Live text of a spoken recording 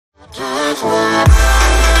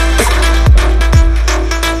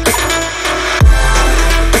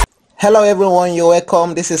Hello everyone, you're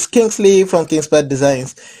welcome. This is Kingsley from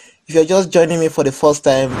KingspetDesigns. If you're just joining me for the first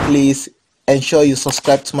time, please ensure you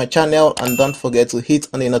subscribe to my channel and don't forget to hit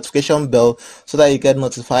on the notification bell so that you get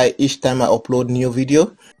notified each time I upload new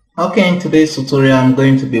video. Okay, in today's tutorial I'm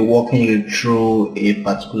going to be walking you through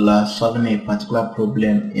solving a particular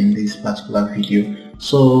problem in this particular video.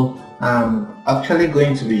 So I'm actually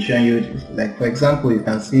going to be showing you, like for example, you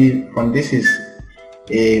can see from this is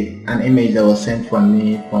an image that was sent from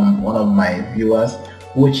me from one of my viewers,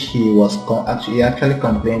 which he actually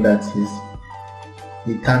complained that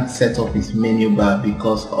he can't set up his menu bar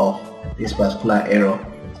because of this particular error.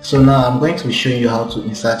 So now I'm going to be showing you how to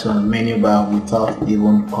insert your menu bar without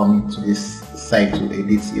even coming to this site to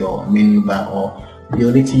edit your menu bar. Or the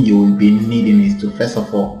only thing you will be needing is to first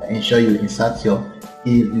of all ensure you insert your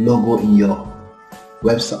logo in your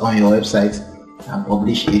website, on your website, and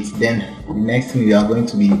publish it. Then the next thing you are going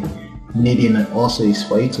to be needing also is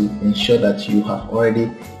for you to ensure that you have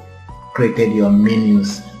already created your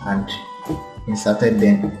menus and inserted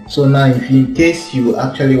them. So now if in case you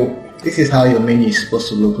actually, this is how your menu is supposed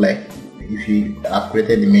to look like. If you have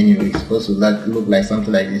created the menu, it's supposed to look like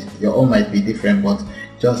something like this. Your own might be different, but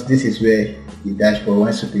just this is where the dashboard,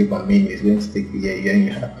 once you click on menu, is going to take you here.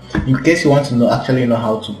 You have, in case you want to actually know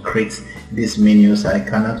how to create these menus, you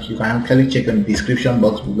can actually check on the description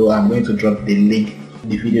box below. I'm going to drop the link,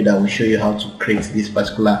 the video that will show you how to create this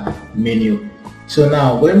particular menu. So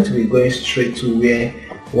now I'm going to be going straight to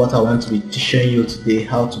what I want to be showing you today,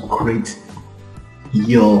 how to create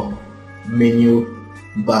your menu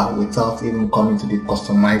bar without even coming to the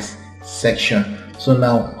customize section. So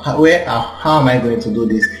now how am I going to do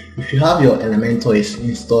this? If you have your Elementor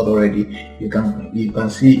installed already, you can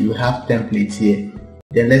see you have templates here.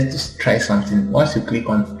 Then let's just try something. Once you click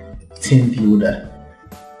on Team Builder,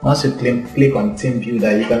 you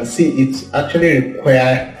can see it actually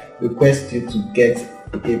requests you to get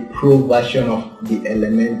a pro version of the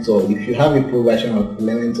Elementor. If you have a pro version of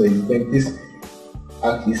Elementor, this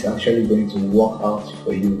app is actually going to work out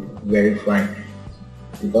for you very fine.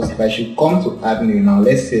 Because if I should come to add new now,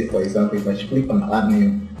 let's say for example, if I should click on add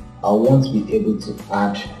new, I won't be able to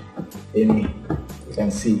add any. You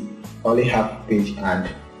can see only have page and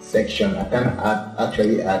section. I can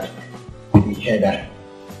actually add the header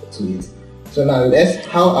to it. So now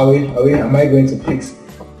am I going to fix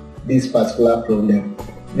this particular problem?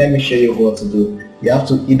 Let me show you what to do. You have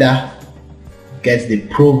to either get the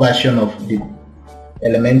pro version of the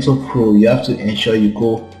Elementor Pro. You have to ensure you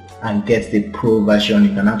go and get the pro version.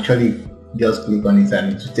 You can actually just click on it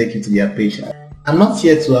and it will take you to their page. I'm not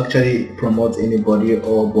here to actually promote anybody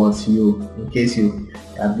but you, in case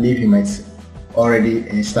I believe you might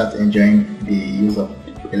already start enjoying the use of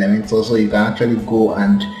Elementor, so you can actually go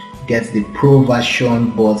and get the pro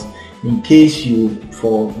version. But in case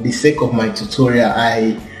for the sake of my tutorial,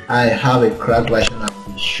 I have a cracked version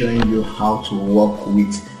I'll be showing you how to work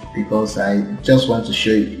with, because I just want to show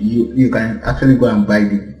you can actually go and buy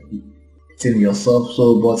the thing yourself.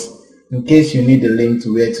 So but in case you need the link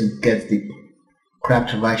to where to get the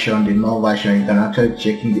cracked version, the null version, you can actually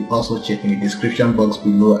check in the description box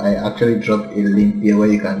below. I actually drop a link there where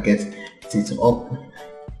you can get it up.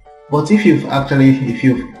 But if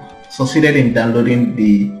you've succeeded in downloading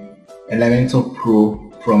the Elementor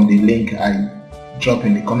Pro from the link I drop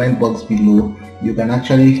in the comment box below, you can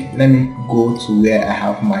actually, let me go to where I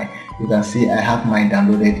have you can see I have mine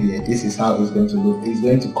downloaded here. This is how it's going to look. It's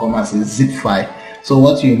going to come as a zip file. So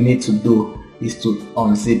what you need to do is to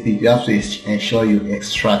unzip it. You have to ensure you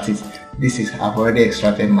extract it. I've already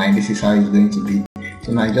extracted mine. This is how it's going to be.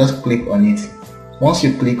 So now just click on it. Once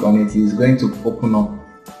you click on it, it's going to open up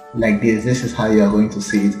like this. This is how you are going to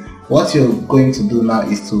see it. What you're going to do now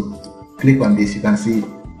is to click on this. You can see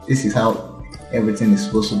this is how everything is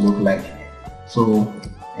supposed to look like. So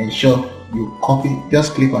ensure you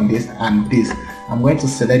just click on this and this. I'm going to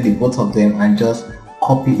select the both of them and just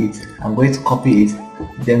copy it. I'm going to copy it,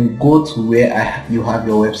 then go to where you have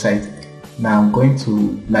your website. Now I'm going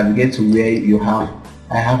to navigate to where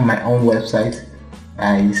I have my own website.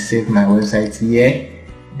 I save my website here.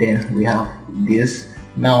 Then we have this.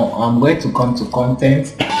 Now I'm going to come to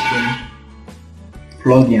content, then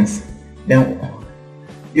plugins. Then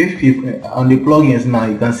if you on the plugins, now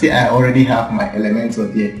you can see I already have my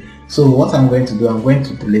Elementor here. So what I'm going to do, I'm going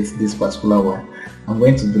to delete this particular one. I'm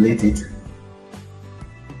going to delete it.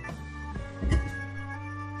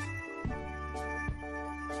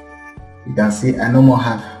 You can see I no more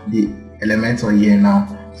have the Elementor here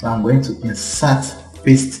now. So I'm going to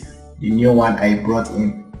paste the new one I brought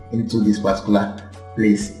into this particular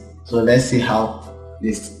place. So let's see how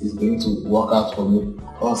this is going to work out for me.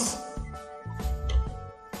 Because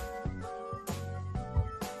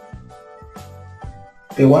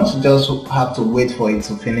Okay, once you just have to wait for it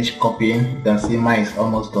to finish copying, you can see mine is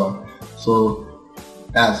almost done. So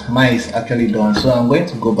that's mine is actually done. So I'm going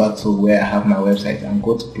to go back to where I have my website and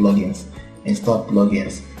go to plugins, install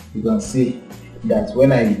plugins. You can see that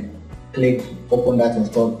when I click open that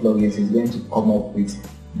install plugins, it's going to come up with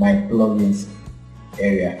my plugins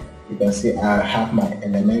area. You can see I have my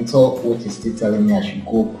Elementor, which is still telling me I should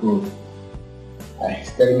go pro.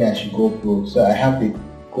 It's telling me I should go pro. So I have the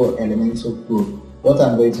code Elementor Pro. What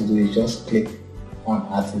I'm going to do is just click on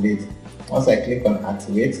activate. Once I click on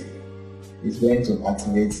activate, it's going to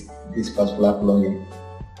activate this particular plugin.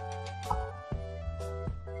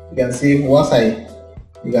 You can see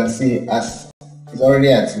you can see as it's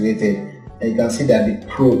already activated, and you can see that the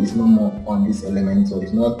pro is no more on this Elementor.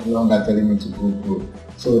 It's not longer telling me to go pro.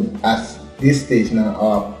 So at this stage now,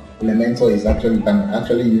 our Elementor is actually, you can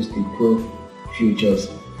actually use the pro features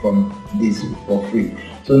from this for free.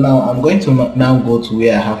 So now I'm going to now go to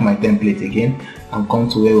where I have my template again and come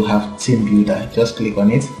to where we have theme builder. Just click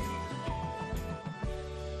on it.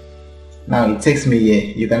 Now it takes me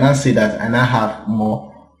here. You can now see that I now have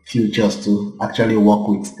more features to actually work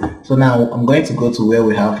with. So now I'm going to go to where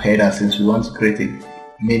we have header. Since we want to create a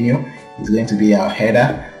menu, it's going to be our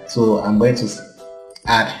header. So I'm going to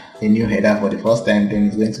add a new header for the first time. Then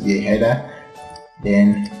it's going to be a header.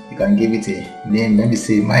 Then you can give it a name. Let me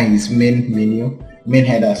say mine is main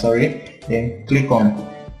header, sorry. Then click on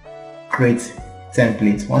create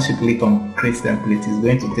template. Once you click on create template, it's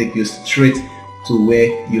going to take you straight to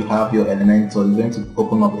where you have your Elementor. It's going to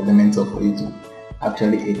open up Elementor for you to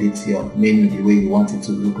actually edit your menu the way you want it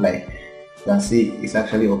to look like. You can see it's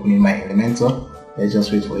actually opening my Elementor. Let's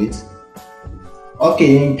just wait for it.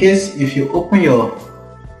 Okay, in case if you open your,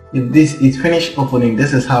 if this is finished opening,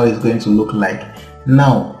 this is how it's going to look like.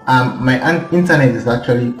 Now my internet is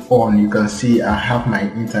actually on. You can see I have my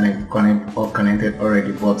internet connected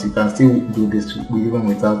already, but you can still do this even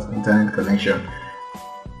without internet connection.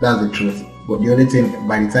 That's the truth. But the only thing,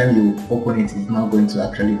 by the time you open it, it's not going to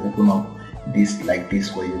actually open up this like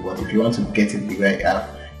this for you. But if you want to get it the way I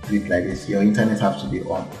have, do it like this. Your internet has to be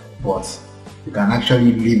on, but you can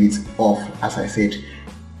actually leave it off. As I said,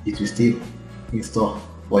 it will still install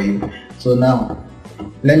for you. So now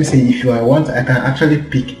let me see, if I want, I can actually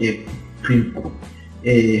pick a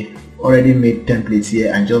already made template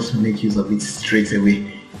here and just make use of it straight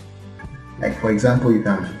away. Like for example, you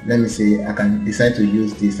can, let me say I can decide to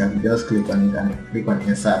use this and just click on it and click on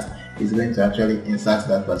insert. It's going to actually insert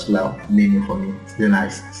that particular menu for me. Then I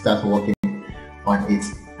start working on it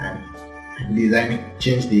and design,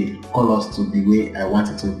 change the colors to the way I want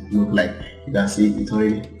it to look like. You can see it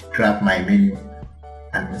already grabbed my menu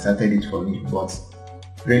and inserted it for me, but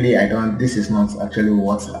really this is not actually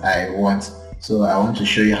what I want. So I want to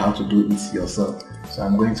show you how to do it yourself. So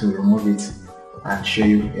I'm going to remove it and show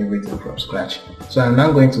you everything from scratch. So I'm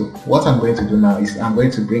now going to, what I'm going to do now is I'm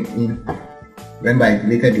going to bring in, remember I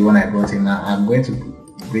deleted the one I brought in. Now I'm going to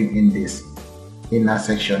bring in this inner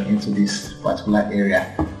section into this particular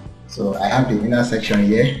area. So I have the inner section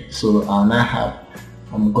here. So I'll now have,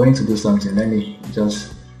 I'm going to do something. Let me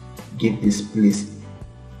just give this place,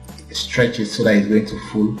 stretch it so that it's going to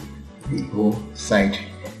fill the whole side.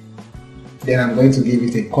 Then I'm going to give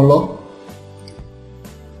it a color.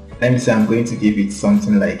 Let me say I'm going to give it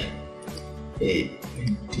something like a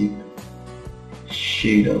deep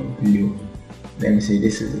shade of blue. Let me say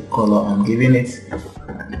this is the color I'm giving it.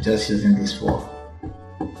 I'm just using this for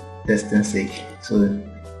testing sake. So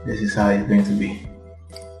this is how it's going to be.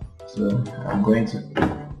 So I'm going to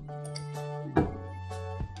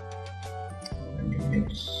make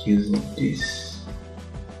use of this.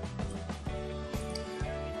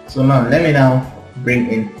 So now let me now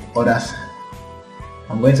bring in others.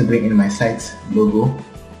 I'm going to bring in my site logo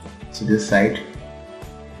to this side.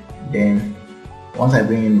 Then once I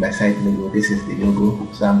bring in my site logo, this is the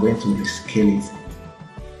logo. So I'm going to rescale it,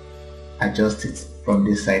 adjust it from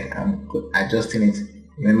this side. I'm adjusting it.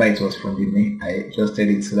 Remember it was from the main. I adjusted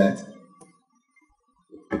it so that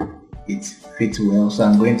it fits well. So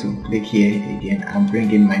I'm going to click here again and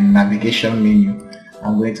bring in my navigation menu.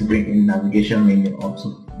 I'm going to bring in navigation menu up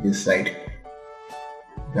to this side.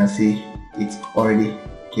 You can see it already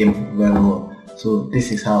came very well. So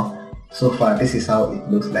this is how, so far this is how it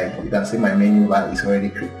looks like. You can see my menu bar is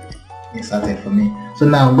already inserted for me. So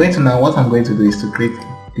now I'm going to, what I'm going to do is to click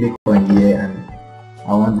on here, and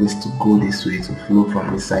I want this to go this way, to flow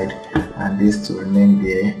from this side, and this to remain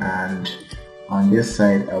there, and on this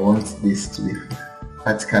side I want this to be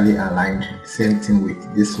vertically aligned. Same thing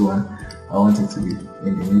with this one, I want it to be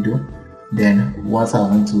in the middle. Then what I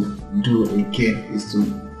want to do again is to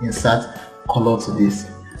insert color to this.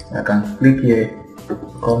 I can click here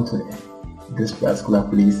come to this particular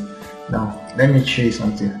place. Now let me show you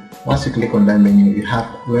something. Once you click on that menu, you have,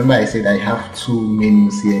 remember I said I have two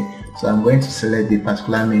menus here, so I'm going to select the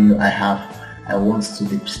particular menu I want to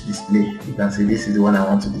display. You can see this is the one I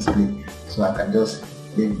want to display, so I can just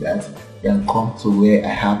leave that, then come to where I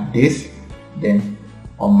have this, then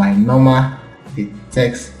on my normal, the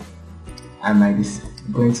text, and I is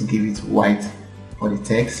going to give it white for the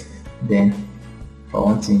text. Then if I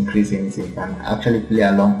want to increase anything, you can actually play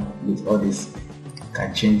along with all this. You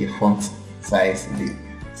can change the font size, the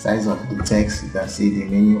size of the text. You can see the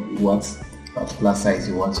menu, what particular size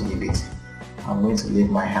you want to give it. I'm going to leave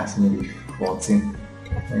my as maybe 14.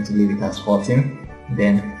 I'm going to leave it as 14.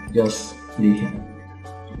 Then just play.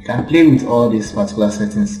 You can play with all these particular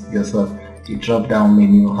settings yourself. The drop down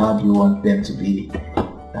menu, how do you want them to be?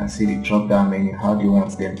 You can see the drop down menu, how do you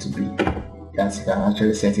want them to be? That you can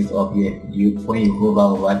actually set it up here. When you hover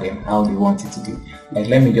over them, how do you want it to be? Like,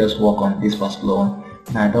 let me just work on this particular one.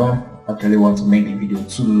 Now I don't actually want to make the video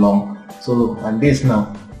too long, so on this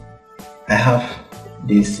now I have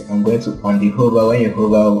this. I'm going to, on the hover, when you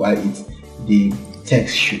hover over it, the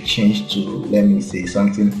text should change to, let me say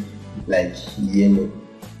something like yellow.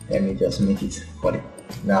 Let me just make it for it.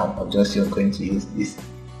 Now I'm just going to use this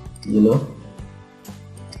yellow.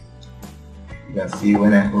 You can see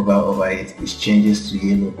when I hover over it, it changes to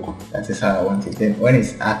yellow. That is how I want it. Then when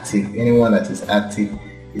it's active, anyone that is active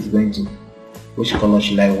is going to, which color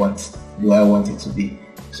should I want? Do I want it to be?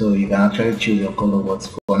 So you can actually choose your color, but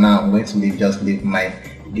for now I'm going to just leave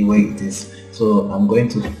the way it is. So I'm going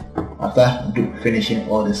to, after finishing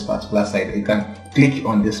all this particular side, you can click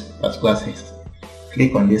on this particular text.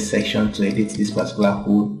 Click on this section to edit this particular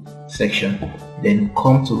whole section. Then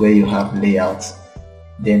come to where you have layout.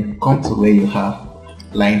 Then come to where you have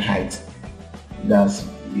line height. That's,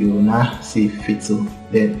 you will now see fit to.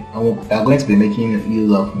 Then we are going to be making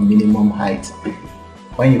use of minimum height.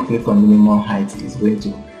 When you click on minimum height, it's going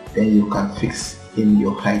to, then you can fix in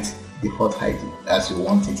your height, default height as you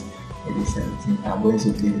want it. Maybe 17. I'm going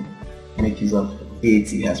to make use of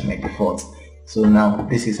 80 as my default. So now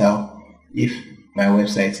this is how, if my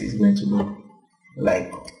website is going to look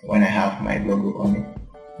like when I have my logo on it.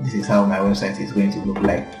 This is how my website is going to look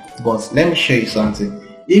like. But let me show you something.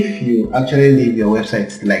 If you actually leave your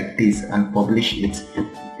website like this and publish it,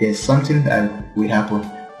 there's something that will happen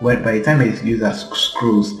where by the time a user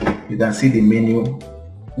scrolls, you can see the menu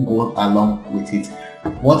go along with it.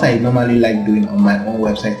 What I normally like doing on my own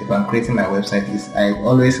website, if I'm creating my website, is I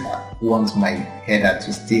always want my header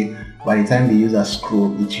to stay, by the time the user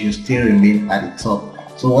scroll, it should still remain at the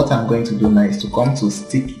top. So what I'm going to do now is to come to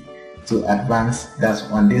stick to advanced. That's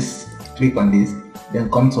on this, click on this, then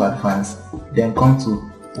come to advanced, then come to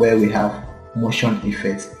where we have motion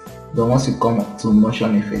effects. Then once you come to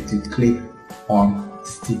motion effect, you click on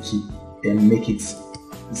sticky, then make it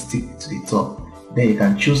stick to the top. Then you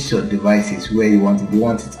can choose your devices where you want it. You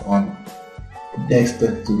want it on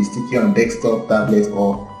desktop, to be sticky on desktop, tablet,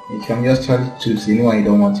 or you can just actually choose anyone you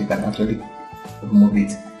don't want. You can actually remove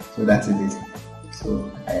it. So that is it.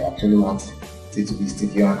 So I actually want it to be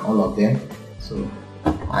sticky on all of them. So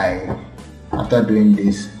after doing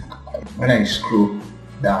this, when I scroll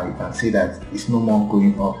down, you can see that it's no more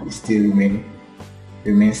going off. It still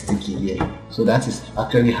remains sticky here. So that is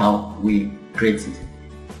actually how we create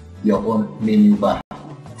your own menu bar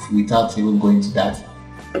without even going to that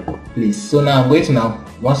place. So now I'm going to,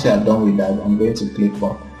 once you are done with that, I'm going to click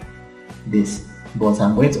on this, but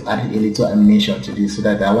I'm going to add a little animation to this so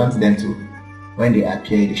that I want them to, when they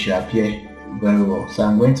appear, they should appear very well. So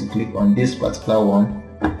I'm going to click on this particular one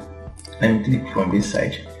and click from this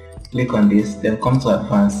side. Click on this, then come to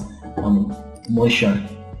advanced motion.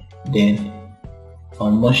 Then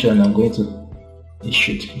on motion, I'm going to, it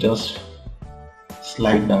should just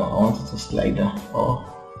slide down. I want it to slide down, or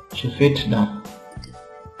it should fade down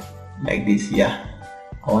like this. Yeah,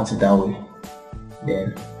 I want it that way.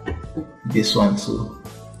 Then this one too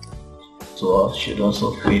should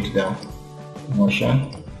also fade down.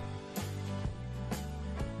 Motion,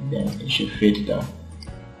 then it should fade down.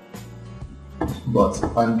 But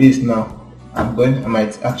on this now, I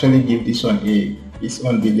might actually give this one its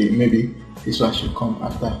own delay. Maybe this one should come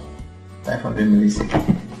after 500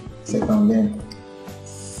 milliseconds. Then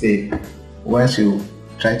save. Once you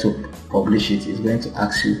try to publish it, it's going to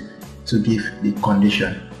ask you to give the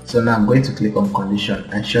condition. So now I'm going to click on condition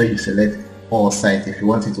and sure you select all sites. If you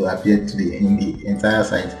want it to appear in the entire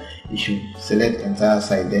site, you should select entire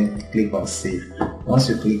site, then click on save. Once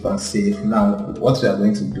you click on save, now what we are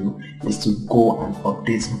going to do is to go and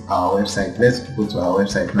update our website. Let's go to our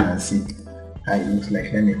website now and see how it looks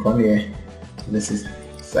like. Let me come here. This is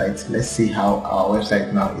site. Let's see how our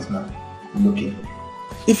website now is not looking.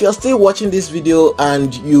 If you're still watching this video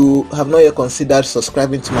and you have not yet considered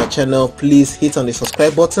subscribing to my channel, please hit on the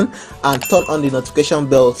subscribe button and turn on the notification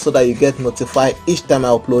bell so that you get notified each time I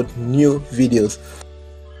upload new videos.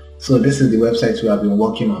 So this is the website we have been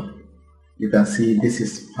working on. You can see this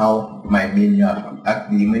is how my menu, the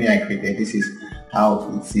menu I created, this is how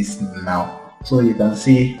it is now. So you can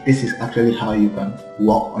see this is actually how you can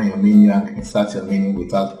work on your menu and insert your menu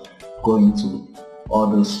without going to all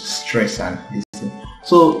those stress and this thing.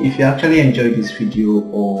 So if you actually enjoyed this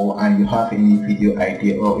video and you have any video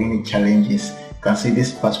idea or any challenges, you can see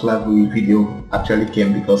this particular video actually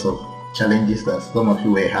came because of challenges that some of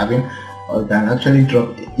you were having. Or you can actually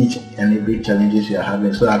drop each and every challenges you are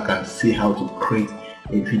having so I can see how to create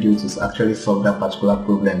a video to actually solve that particular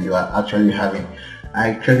problem you are actually having.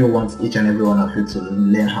 I actually want each and every one of you to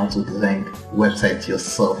learn how to design websites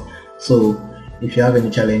yourself. So if you have any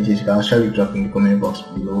challenges, you can actually drop in the comment box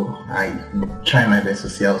below. I try my best to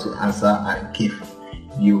see how to answer and give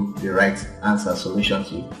you the right answer solution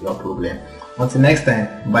to your problem. Until next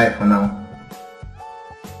time, bye for now.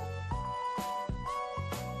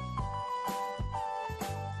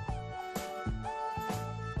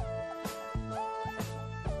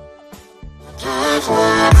 Give